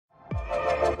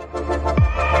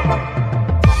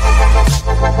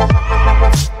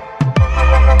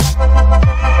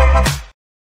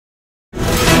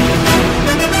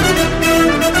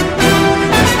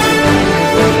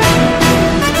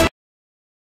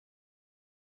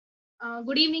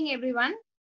Good evening, everyone.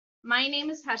 My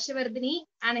name is Harshavardhini,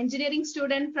 an engineering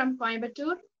student from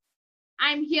Coimbatore.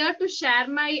 I'm here to share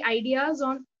my ideas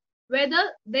on whether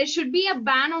there should be a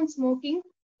ban on smoking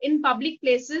in public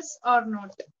places or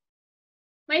not.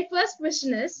 My first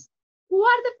question is, who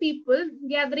are the people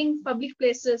gathering in public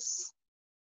places?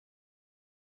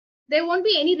 There won't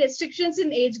be any restrictions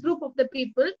in age group of the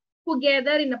people who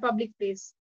gather in a public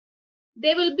place.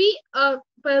 There will be a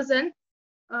person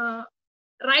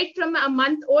right from a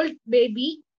month-old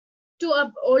baby to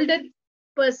an older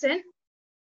person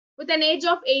with an age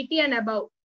of 80 and above.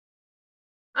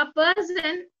 A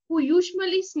person who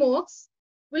usually smokes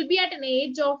will be at an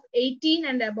age of 18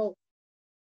 and above.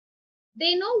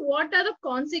 They know what are the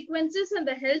consequences and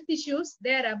the health issues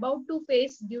they are about to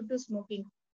face due to smoking.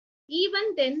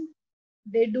 Even then,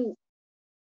 they do.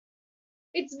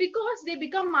 It's because they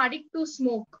become addicted to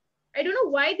smoke. I don't know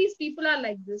why these people are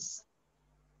like this.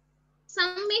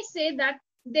 Some may say that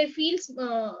they feel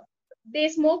they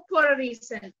smoke for a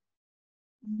reason,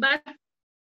 but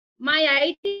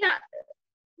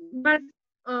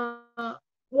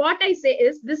what I say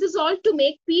is this is all to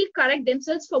make people correct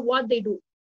themselves for what they do.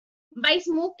 By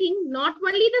smoking, not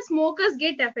only the smokers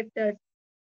get affected,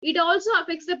 it also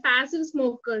affects the passive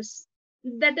smokers.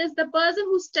 That is the person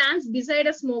who stands beside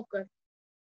a smoker.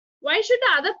 Why should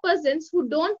the other persons who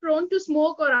don't prone to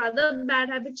smoke or other bad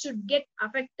habits should get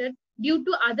affected due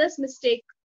to others' mistake?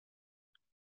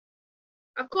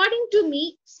 According to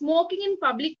me, smoking in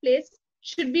public place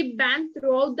should be banned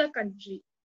throughout the country.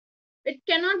 It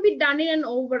cannot be done in an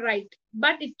overnight,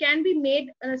 but it can be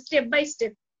made step by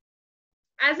step.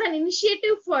 As an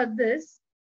initiative for this,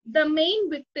 the main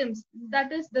victims,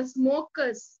 that is the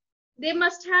smokers, they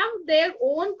must have their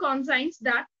own conscience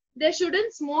that they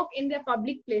shouldn't smoke in their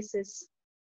public places.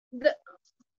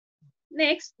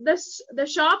 Next, the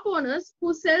shop owners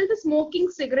who sell the smoking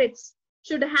cigarettes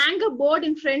should hang a board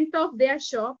in front of their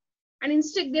shop and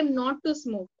instruct them not to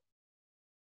smoke.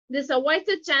 This avoids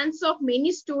the chance of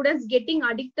many students getting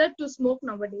addicted to smoke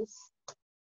nowadays.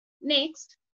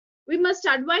 Next, we must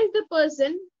advise the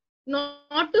person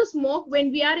not to smoke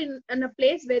when we are in a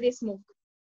place where they smoke.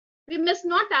 We must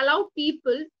not allow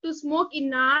people to smoke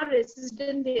in our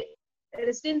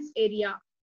residence area.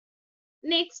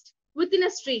 Next, within a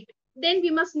street, then we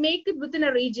must make it within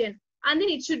a region, and then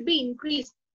it should be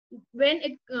increased. When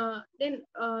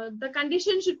the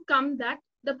condition should come that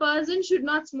the person should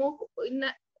not smoke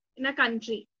in a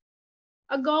country.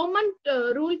 A government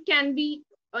rule can be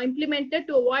implemented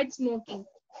to avoid smoking.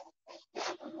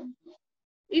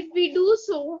 If we do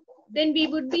so, then we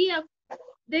would be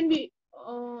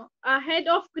ahead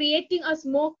of creating a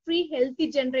smoke-free,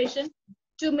 healthy generation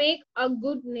to make a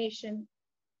good nation.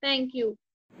 Thank you.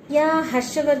 Yeah,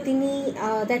 Harshavardhini,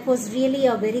 that was really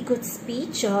a very good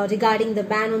speech regarding the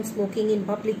ban on smoking in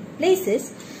public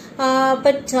places.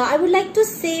 But I would like to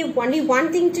say only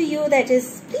one thing to you, that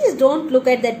is, please don't look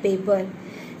at that paper.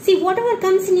 See, whatever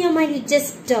comes in your mind, you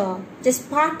just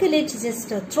sparkle it, just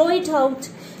throw it out,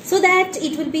 so that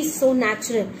it will be so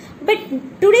natural. But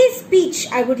today's speech,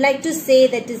 I would like to say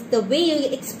that is the way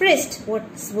you expressed what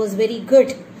was very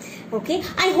good. Okay,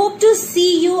 I hope to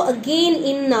see you again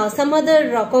in some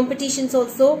other competitions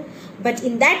also. But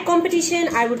in that competition,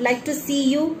 I would like to see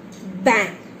you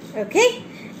bang. Okay,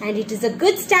 and it is a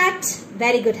good start.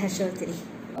 Very good,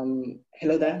 Harshavardhini.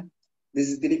 Hello there. This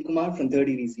is Dilip Kumar from 3rd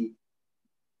EDC.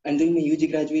 I'm doing my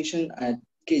UG graduation at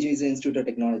KJ's Institute of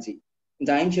Technology. And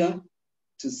I'm here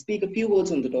to speak a few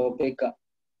words on the topic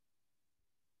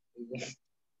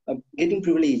of getting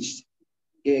privileged,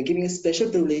 giving a special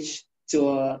privilege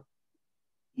to a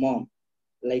mom,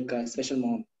 like a special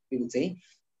mom, we would say.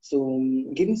 So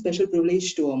giving special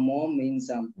privilege to a mom means,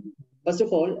 first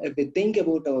of all, if we think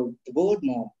about the word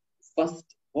mom, first,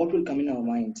 what will come in our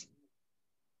mind?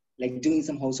 Like doing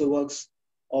some household works,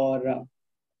 or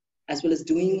as well as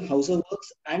doing household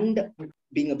works and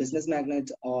being a business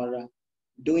magnate, or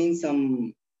doing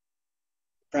some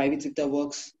private sector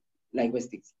works, likewise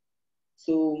things.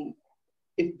 So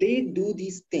if they do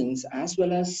these things as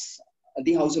well as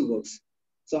the household works,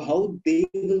 so how they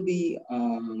will be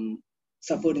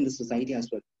suffered in the society as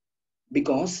well,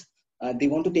 because they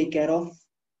want to take care of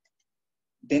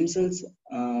themselves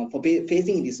for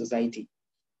facing in the society,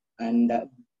 and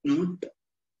not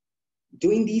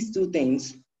doing these two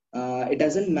things. It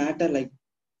doesn't matter, like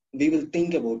we will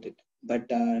think about it, but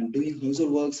doing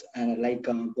household works and like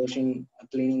washing,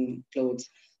 cleaning clothes,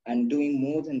 and doing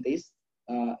more than this,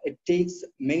 it takes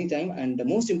many time. And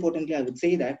most importantly, I would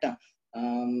say that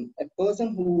a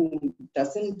person who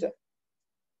doesn't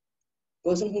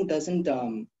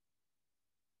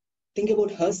think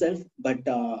about herself, but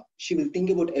she will think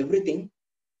about everything,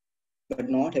 but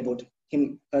not about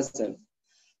him herself.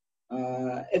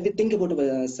 If we think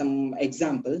about some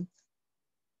example,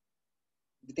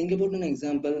 think about an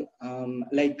example,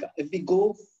 like if we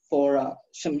go for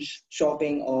some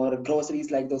shopping or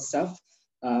groceries, like those stuff,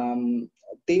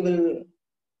 they will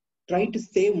try to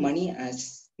save money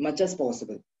as much as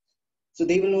possible. So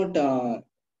they will not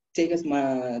take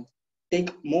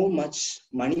take much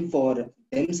money for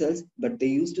themselves, but they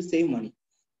used to save money.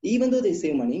 Even though they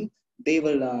save money, they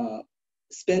will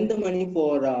spend the money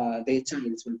for their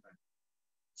child's welfare.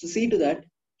 So see to that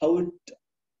how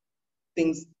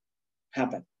things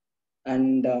happen.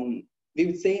 And we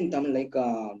would say in Tamil like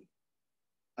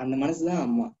அந்த மனசுதான்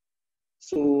அம்மா.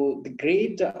 So the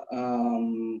great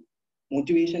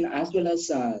motivation as well as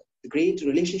the great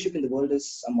relationship in the world is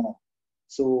a mom.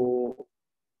 So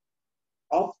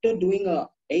after doing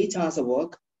 8 hours of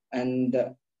work and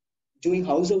doing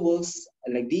household works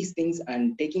like these things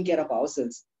and taking care of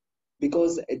ourselves,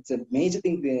 because it's a major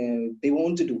thing they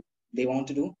want to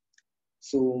do.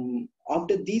 So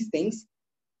after these things,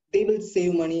 they will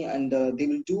save money and they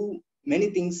will do many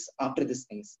things after these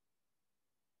things.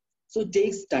 So it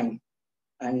takes time.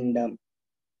 And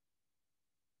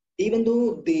even though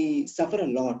they suffer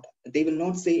a lot, they will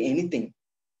not say anything.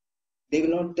 They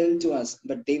will not tell to us,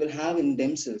 but they will have in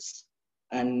themselves.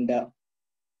 And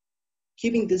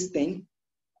keeping this thing,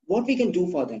 what we can do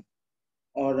for them,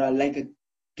 or like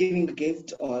giving a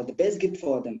gift or the best gift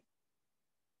for them.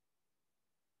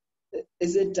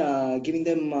 Is it giving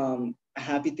them a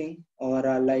happy thing, or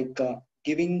like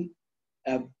giving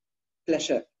a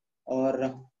pleasure, or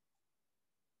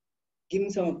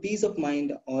giving some peace of mind,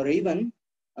 or even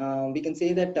we can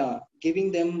say that giving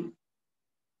them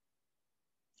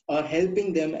or helping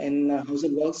them in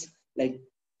household works like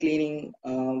cleaning,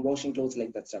 washing clothes,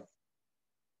 like that stuff.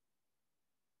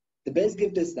 The best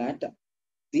gift is that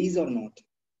these are not.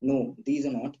 No, these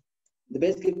are not. The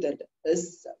best gift that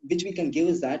is which we can give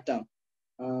is that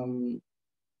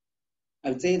I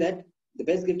would say that the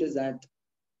best gift is that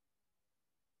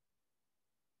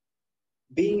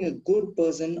being a good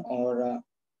person, or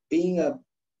being a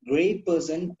great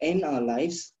person in our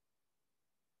lives,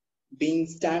 being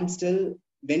stand still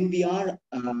when we are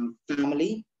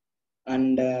family,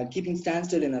 and keeping stand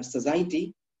still in our society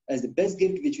as the best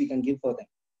gift which we can give for them.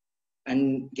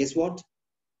 And guess what?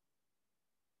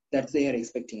 That's they are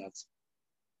expecting us.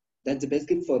 That's the best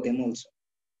gift for them also.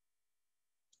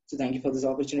 So thank you for this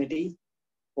opportunity.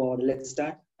 For let's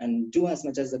start and do as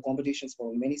much as the competitions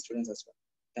for many students as well.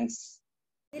 Thanks.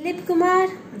 Dilip Kumar,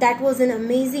 that was an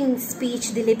amazing speech,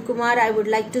 Dilip Kumar. I would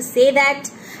like to say that,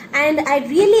 and I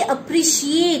really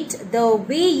appreciate the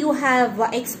way you have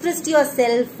expressed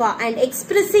yourself, and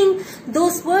expressing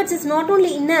those words is not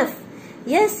only enough.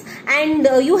 Yes, and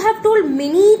you have told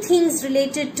many things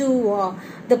related to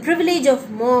the privilege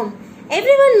of mom.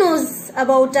 Everyone knows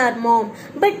about our mom,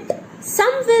 but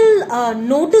some will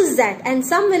notice that and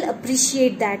some will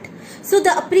appreciate that. So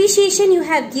the appreciation you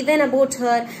have given about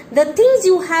her, the things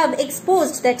you have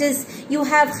exposed, that is, you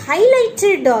have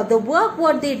highlighted the work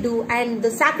what they do and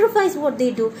the sacrifice what they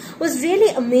do, was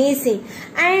really amazing.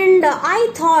 And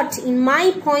I thought, in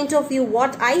my point of view,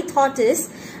 what I thought is,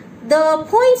 the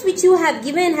points which you have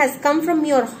given has come from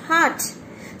your heart.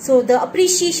 So the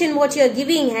appreciation what you are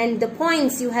giving and the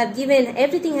points you have given,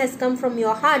 everything has come from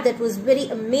your heart. That was very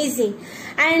amazing.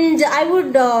 And I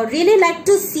would really like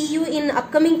to see you in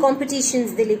upcoming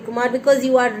competitions, Dilip Kumar, because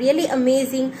you are really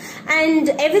amazing and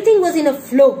everything was in a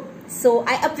flow. So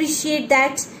I appreciate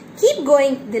that. Keep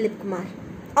going, Dilip Kumar.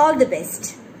 All the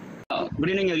best. Good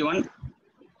evening, everyone.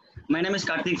 My name is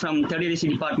Karthik from 3rd EDC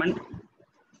department,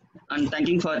 and thank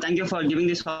you for giving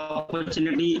this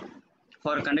opportunity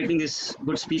for conducting this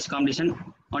good speech competition.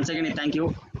 Once again, I thank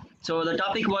you. So the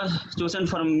topic was chosen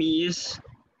for me is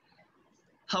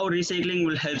how recycling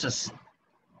will help us.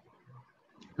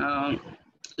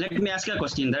 Let me ask you a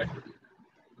question, that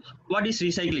what is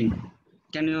recycling?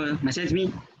 Can you message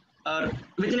me, or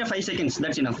within 5 seconds?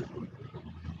 That's enough.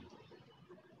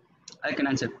 I can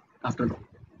answer after.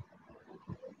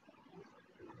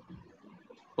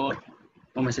 Or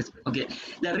message. Okay,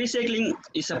 the recycling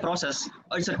is a process,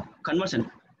 or it's a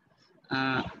conversion.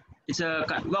 It's a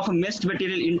of a waste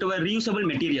material into a reusable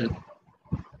material,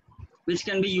 which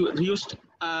can be used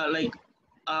like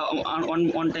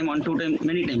one time, on 2 times,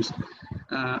 many times.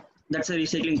 That's a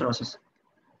recycling process.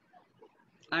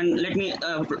 And let me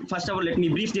first of all, let me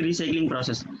brief the recycling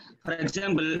process. For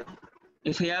example,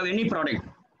 if you have any product,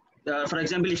 for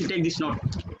example, if you take this note,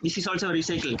 this is also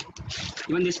recycled.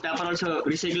 Even this paper also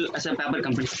recycled as a paper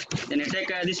company. Then I take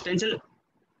this pencil,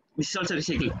 this is also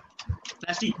recycled.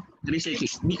 plastic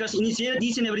recycling, because in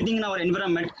each and everything in our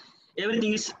environment,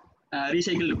 everything is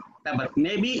recycled paper.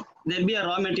 Maybe there be a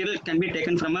raw material can be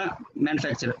taken from a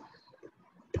manufacturer.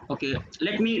 Okay,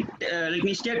 let me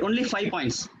state only 5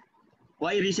 points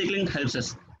why recycling helps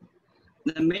us.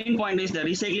 The main point is the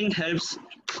recycling helps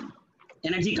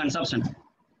energy consumption.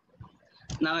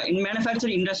 Now, in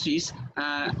manufacturing industries,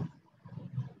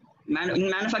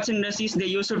 they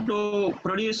used to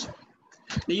produce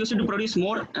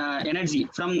more energy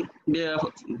from their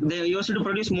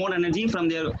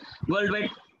worldwide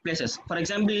places. For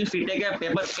example, if we take a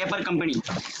paper company,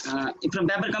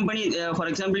 for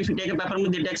example, if you take a paper mill,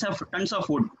 they take tons of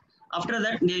wood. After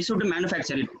that, they used to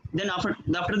manufacture it. Then after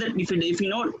that, if you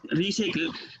know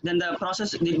recycle, then the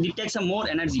process it takes a more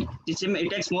energy. It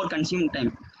takes more consuming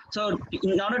time. So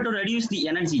in order to reduce the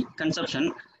energy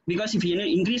consumption, because if you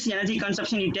increase the energy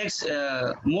consumption, it takes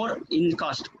more in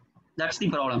cost. That's the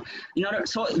problem.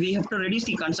 So we have to reduce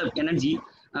the energy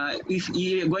if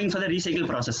you are going for the recycle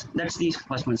process. That's the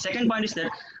first point. Second point is that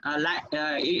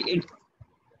it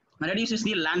reduces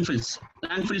the landfills.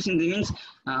 Landfills means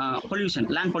pollution,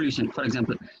 land pollution, for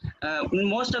example. In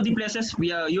most of the places,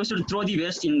 we are used to throw the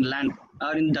waste in land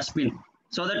or in dustbin,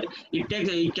 so that it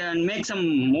can make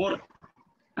some more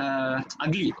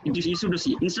ugly. It is easy to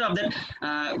see. Instead of that,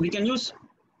 we can use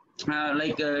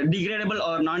degradable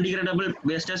or non-degradable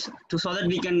wastes so that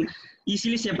we can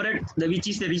easily separate which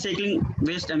is the recycling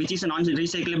waste and which is a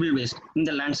non-recyclable waste in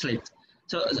the landslide.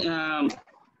 So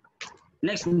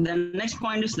the next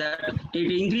point is that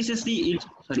it increases it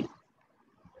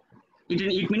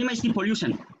minimizes the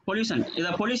pollution.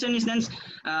 The pollution is then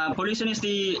pollution is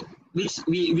the which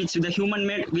the human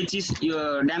made, which is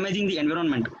damaging the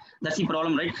environment. That's the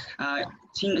problem, right?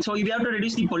 So we have to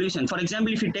reduce the pollution. For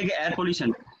example, if you take air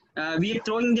pollution, we are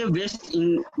throwing the waste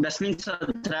in dustbins or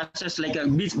trashes like a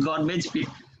big garbage pit.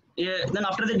 Then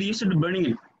after that, we used to do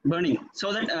burning,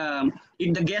 so that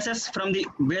the gases from the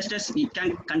wastes, it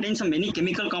can contain some many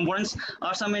chemical components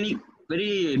or some many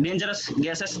very dangerous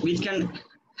gases which can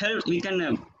help,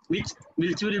 which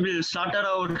will slaughter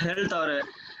our health, or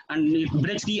and it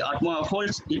breaks the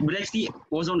it breaks the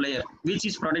ozone layer, which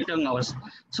is protecting ours.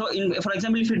 So for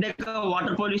example, if you take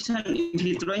water pollution, if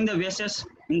you throwing the wastes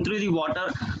into the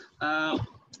water,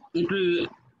 it will,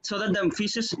 so that the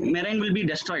fishes marine will be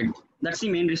destroyed. That's the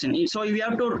main reason. So we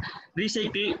have to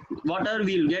recycle water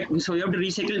we'll get. So we have to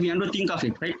recycle. We have to think of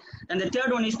it, right? And the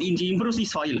third one is it improves the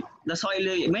soil. The soil,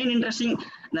 main interesting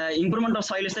improvement of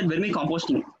soil is that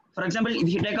vermicomposting. For example, if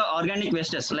you take organic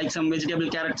wastes like some vegetable,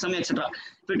 carrot, some etc.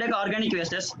 If you take organic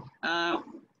wastes,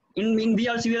 we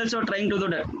also trying to do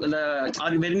the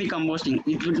vermicomposting.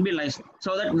 It would be nice,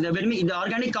 so that the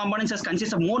organic components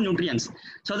consist of more nutrients,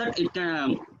 so that it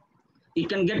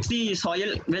can get the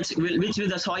soil, which with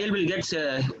the soil will get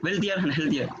wealthier and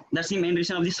healthier. That's the main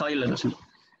reason of the soil erosion.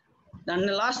 And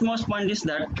the last most point is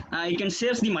that it can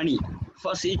save the money.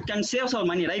 First, it can save our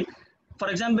money, right? For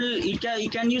example, it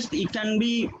can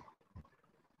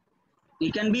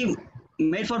be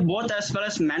made for both as well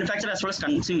as manufacturers as well as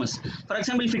consumers. For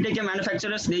example, if you take a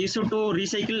manufacturers, they used to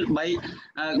recycle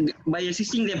by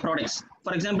existing their products.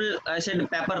 For example, I said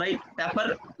paper, right?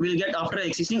 Paper will get after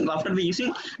we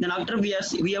using, then after we have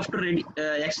to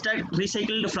extract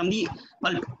recycled from the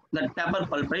pulp, that paper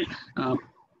pulp, right?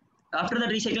 After the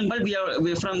recycling pulp,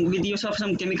 with use of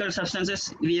some chemical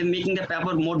substances, we are making the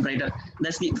paper more brighter.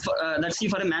 That's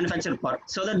for a manufacturer part,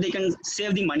 so that they can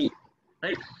save the money,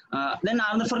 right? Then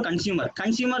another for consumer.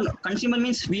 Consumer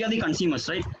means we are the consumers,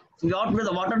 right? What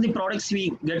are the products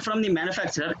we get from the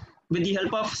manufacturer with the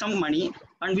help of some money,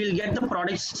 and we'll get the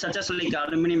products such as like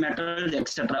aluminum, metals,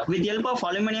 etc. With the help of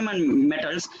aluminum and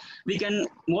metals, we can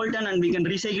mold and we can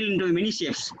recycle into many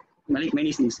shapes, like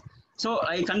many things. So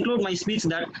I conclude my speech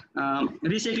that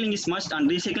recycling is must, and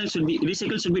recycle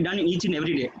should be done in each and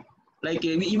every day. Like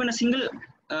even a single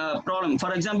problem.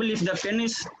 For example, if the pen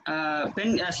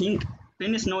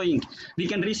is no ink, we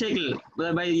can recycle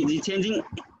by changing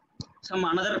some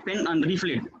another pen and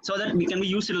refill it, so that we can be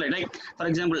used like for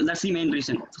example. That's the main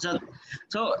reason.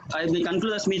 So I will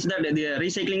conclude the speech that the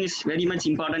recycling is very much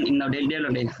important in our daily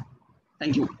life.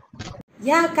 Thank you.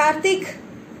 Yeah, Karthik,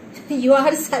 you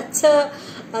are such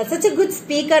a good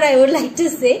speaker, I would like to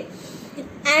say.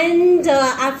 And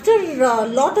after a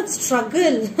lot of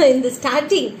struggle in the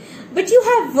starting, but you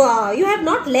have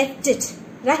not left it.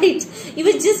 right? You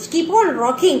will just keep on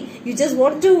rocking. You just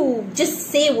want to just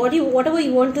say whatever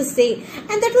you want to say,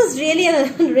 and that was really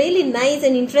really nice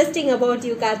and interesting about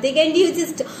you, Karthik. And you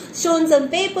just shown some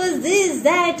papers, this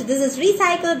is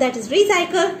recycle, that is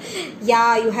recycle.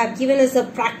 Yeah, you have given us a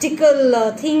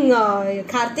practical thing,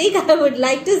 Karthik. I would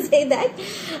like to say that.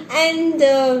 And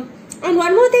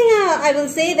one more thing, I will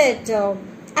say that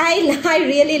I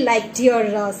really liked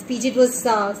your speech. It was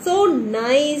so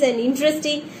nice and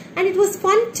interesting, and it was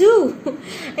fun too.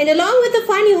 And along with the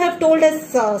fun, you have told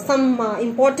us some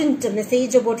important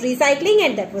message about recycling,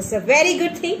 and that was a very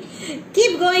good thing.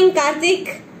 Keep going,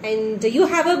 Karthik, and you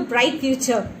have a bright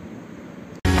future.